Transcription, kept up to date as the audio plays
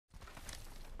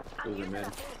Those are mid.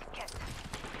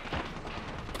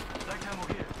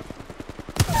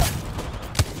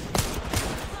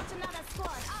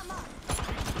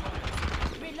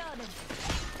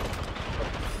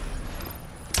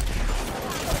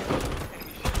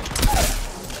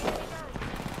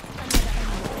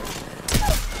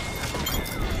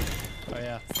 Oh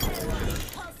yeah.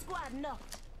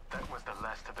 That was the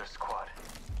last of their squad.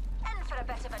 And for a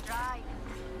bit of a drive.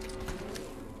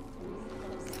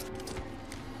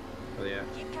 Oh yeah.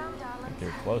 Keep calm, darling.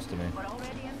 You're close to me. We're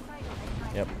already inside.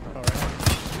 Yep. All right.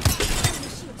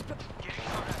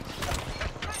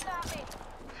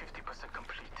 50%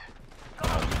 complete. Oh,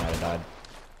 he might have died.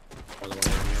 Other one in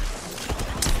here.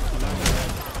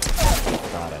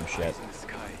 God, I'm shit. In the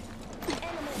sky.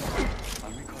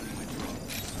 I'm recalling my drone.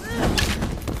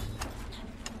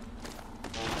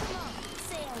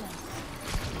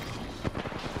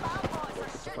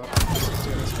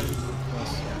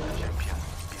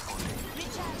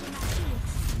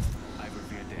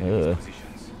 Ugh.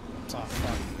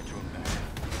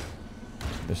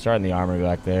 They're starting the armor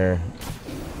back there.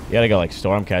 You gotta go like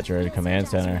Stormcatcher to Command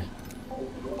Center.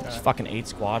 There's fucking 8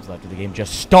 squads left. The game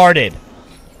just started.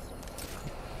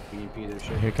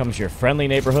 Here comes your friendly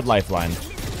neighborhood Lifeline.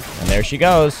 And there she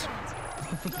goes.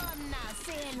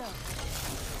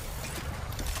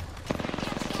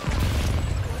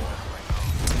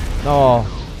 No.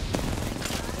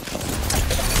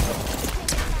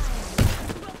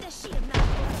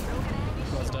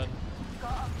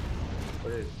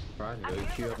 What is Brian? Did he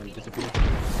queue up and disappear?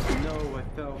 No, I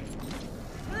fell.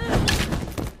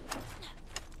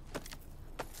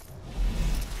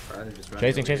 Brian just ran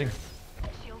Chasing, over chasing. here.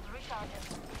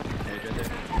 Hey, right there.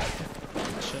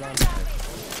 Shit on.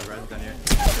 Brian's down here.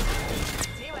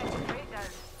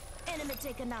 Enemy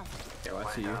taken out. Yeah, well,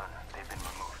 I see you. They've been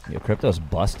removed. Yo, Crypto's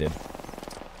busted.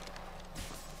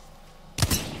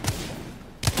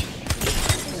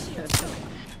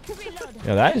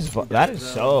 Yo, that is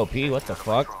so OP. What the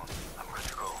fuck? I'm good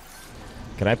to go.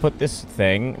 Can I put this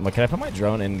thing? Can I put my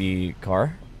drone in the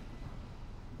car?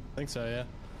 I think so, yeah.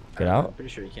 Get I'm out? pretty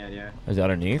sure you can, yeah. Is it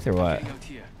underneath or what? Out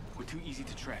here. We're too easy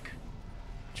to track.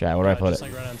 Chat, where do I put just it?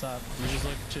 like right on top. You just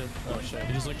look to. Oh shit.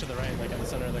 You just look to the right, like at the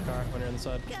center of the car when you're on the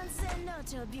side. Can't say no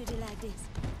to a beauty like this.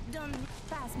 Don't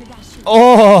pass me that shit.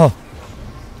 Oh!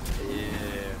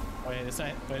 Yeah. Wait, it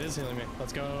is healing me.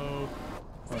 Let's go.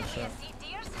 Oh shit.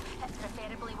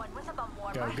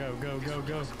 Go, go, go, go,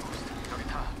 go.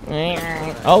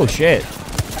 Oh shit.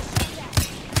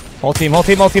 Whole team, whole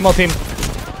team, whole team, whole team.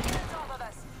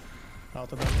 Out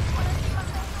the back.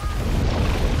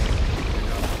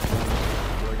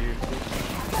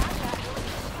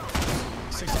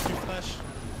 62 flash.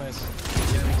 Nice.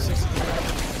 62.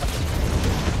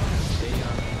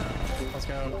 Let's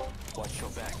go. Watch your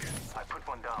back. I put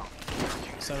one down.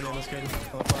 70 on this kid. On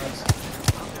the flags.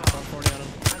 140 on him.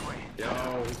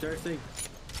 Yo, he's thirsty.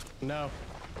 No.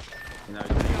 No,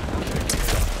 Gotta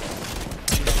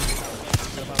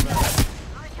pop back.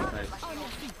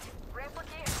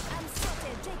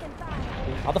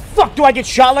 How the fuck do I get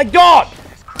shot like dog?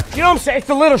 You know what I'm saying? It's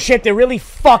the little shit that really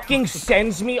fucking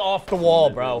sends me off the wall,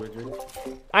 bro.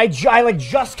 I like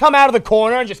just come out of the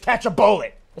corner and just catch a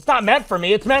bullet. It's not meant for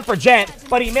me. It's meant for Gent,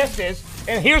 but he misses.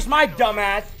 And here's my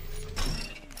dumbass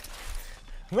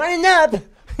running up.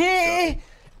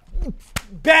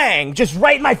 Bang! Just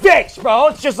right in my face, bro.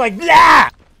 It's just like, blah!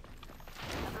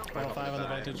 Final 5 on the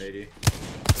vantage. Lady.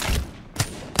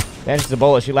 Vantage the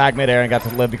bullet. She lagged midair and got to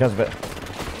live because of it.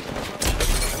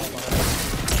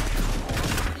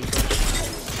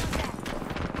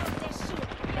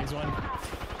 Thanks, one.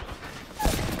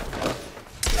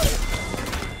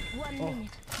 1 minute.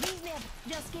 Leave me.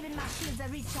 Just giving my shields a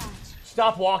recharge.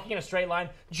 Stop walking in a straight line.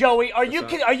 Joey, are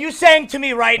you saying to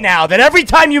me right now that every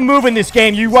time you move in this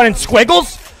game, you run in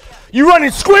squiggles? You run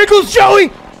in squiggles, Joey?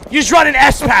 You just run in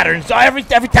S patterns every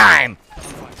time.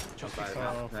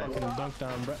 Oh, fucking dunk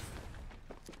down, bro.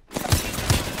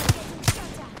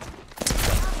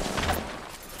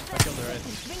 I killed her, right?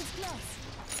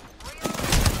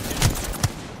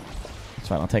 It's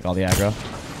fine, I'll take all the aggro.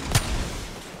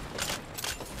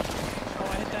 Oh,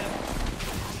 I hit that.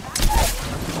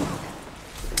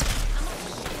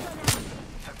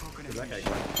 Where's that guy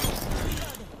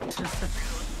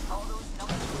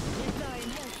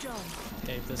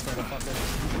Ape this motherfucker.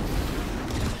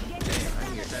 Damn, I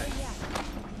can get that.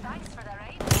 Thanks for the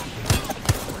ride.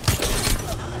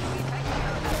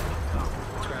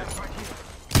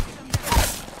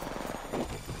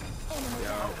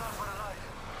 Yo.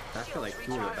 That's for like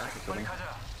 2 of the back or something.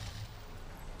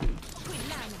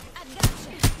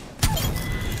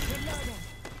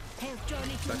 Health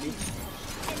journey to Bucky?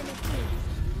 enemy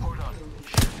killed.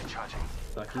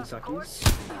 Sucky, sucky.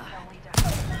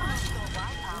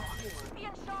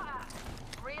 Being shot at.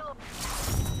 Real.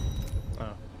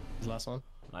 Oh, the last one.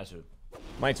 Nice dude.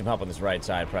 Might need some help on this right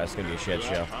side, press. It's gonna be a shit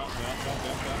show.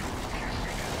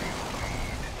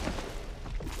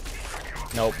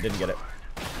 Nope, didn't get it.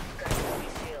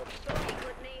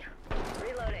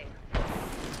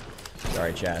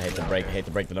 Sorry, chat. Hate to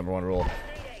break the #1 rule.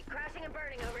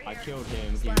 I killed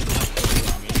him.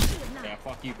 Yeah,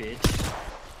 fuck you, bitch.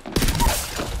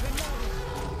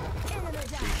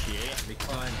 Appreciate it.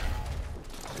 Decline.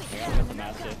 Yeah, I got the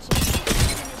massive.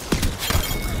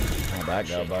 How'd that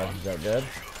go, bud? Is that good?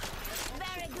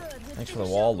 Thanks for the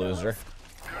wall, loser.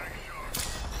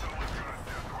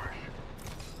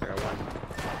 I got one.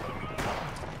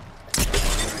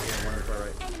 One on the far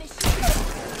right.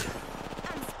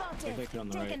 They picked it on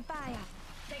the right. Taking fire.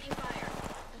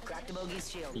 Crack the bogey's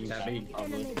shield. You That me.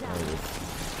 Enemy down.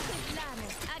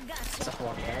 I got you. Stop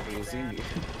walking back, you'll see me.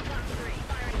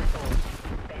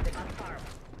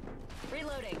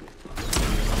 Reloading.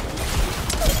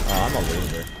 Oh, I'm a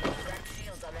loser.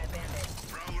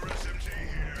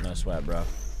 No sweat, bro.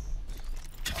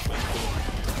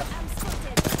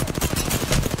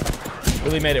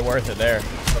 Really made it worth it there.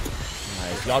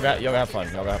 Nice. Y'all got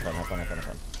fun. Y'all got fun. Have fun.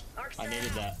 I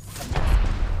needed that.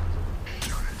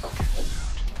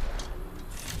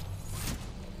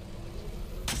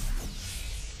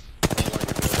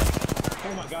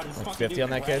 Oh my god, it's Like fucking 50 on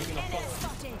that kid?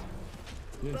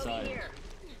 Inside.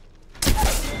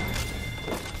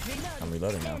 I'm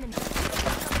reloading now.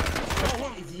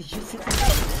 Oh,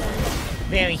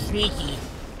 Very sneaky.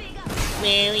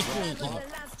 Very sneaky. The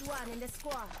last one in the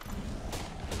squad.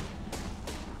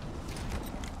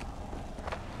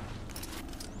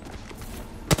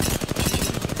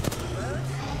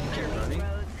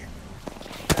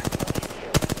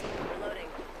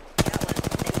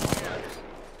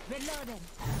 Reloading.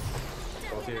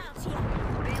 Both here.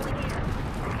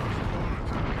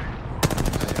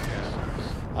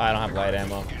 I don't have light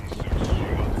ammo.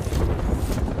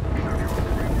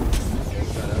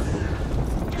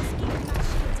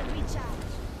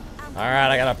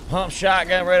 Alright, I got a pump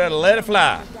shotgun ready to let it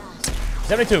fly.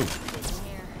 72.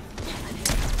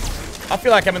 I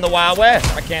feel like I'm in the Wild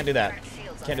West. I can't do that.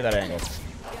 Can't do that angle.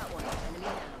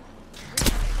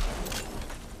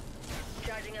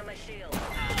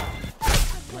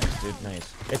 Nice, dude.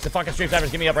 Nice. It's the fucking stream snipers.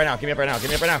 Give me up right now. Give me up right now. Give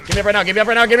me up right now. Give me up right now. Give me up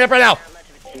right now. Give me up right now.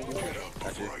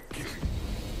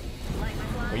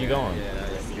 Where you going? Yeah,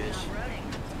 bitch.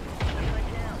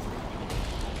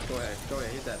 Go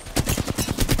ahead, hit that.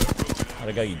 How'd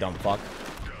it go, you dumb fuck?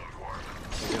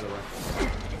 The other way.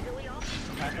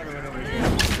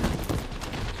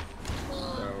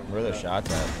 Where are the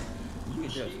shots at? You can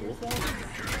just wolf.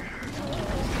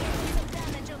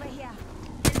 Damage over here.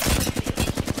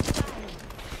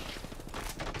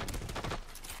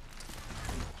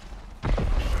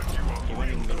 he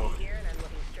went in the middle. Here and I'm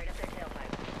looking straight up their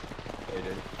tailpipe. They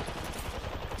did.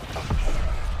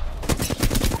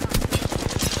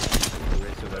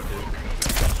 Right to that dude.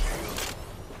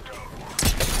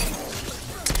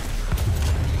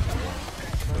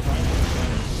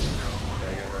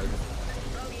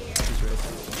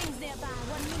 Things nearby.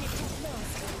 1 minute to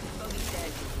close.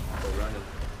 They're running.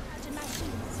 Charging my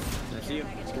shields. I see you.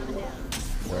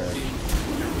 Where?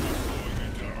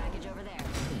 Package over there.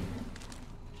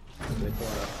 They're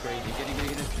pulling up. Crazy. Get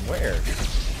it. Where?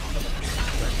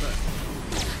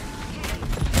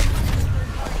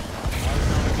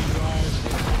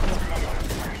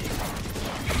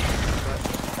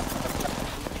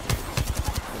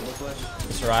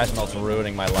 This Horizon Ult's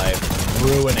ruining my life.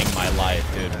 Ruining my life,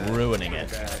 dude. Ruining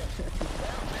it.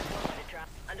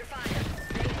 Under fire.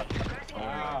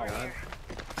 Wow.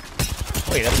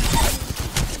 Wait,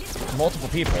 that's multiple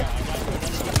people.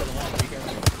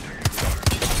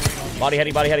 Body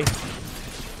heady, body heady.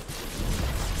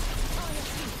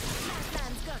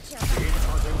 Lifeline's got you.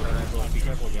 Be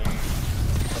careful, Jen.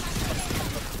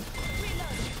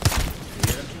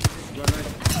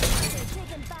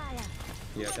 Taking fire.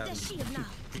 Yeah, Take the that shield now.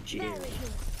 Very good.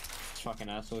 This fucking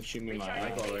asshole shoot me in my mic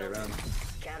eye. all the way around.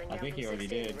 I think he already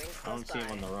did. I don't see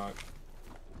him on the rock.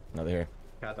 Another here.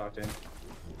 Cat talked in.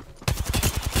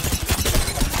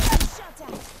 Shot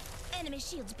at. Enemy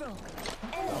shields broke.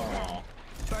 Enemy down. Oh,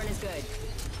 Burn is good.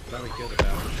 Thought we killed the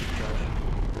tower.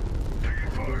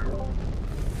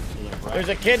 There's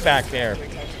a kid back there. hold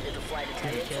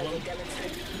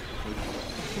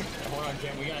on,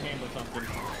 Jen. We gotta handle something.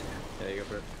 Yeah, you go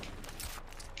for it.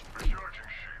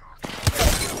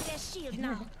 Take their shield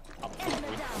now.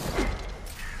 Enemy down.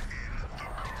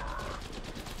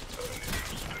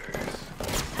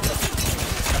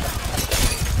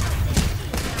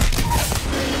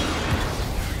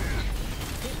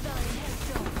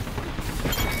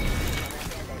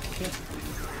 shit.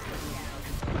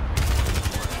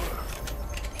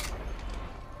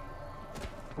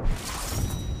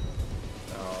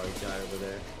 Oh, he died over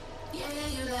there. Yeah,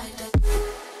 you like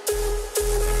that.